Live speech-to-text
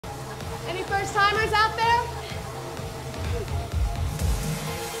Any first-timers out there?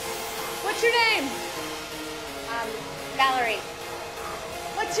 What's your name? Valerie.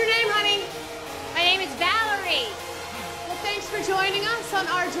 What's your name, honey? My name is Valerie. Well, thanks for joining us on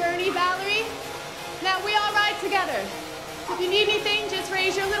our journey, Valerie. Now, we all ride together. If you need anything, just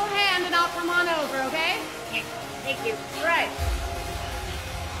raise your little hand and I'll come on over, okay? Thank you. All right.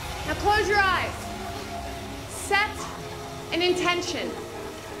 Now, close your eyes. Set an intention.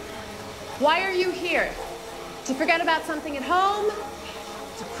 Why are you here? To forget about something at home?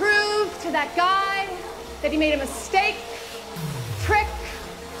 To prove to that guy that he made a mistake, trick,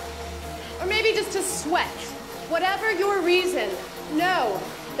 or maybe just to sweat? Whatever your reason, know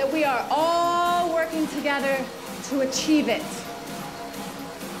that we are all working together to achieve it.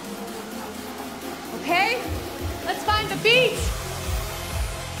 Okay? Let's find the beat.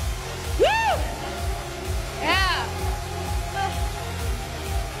 Woo! Yeah.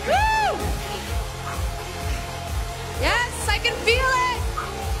 Woo! Yes, I can feel it.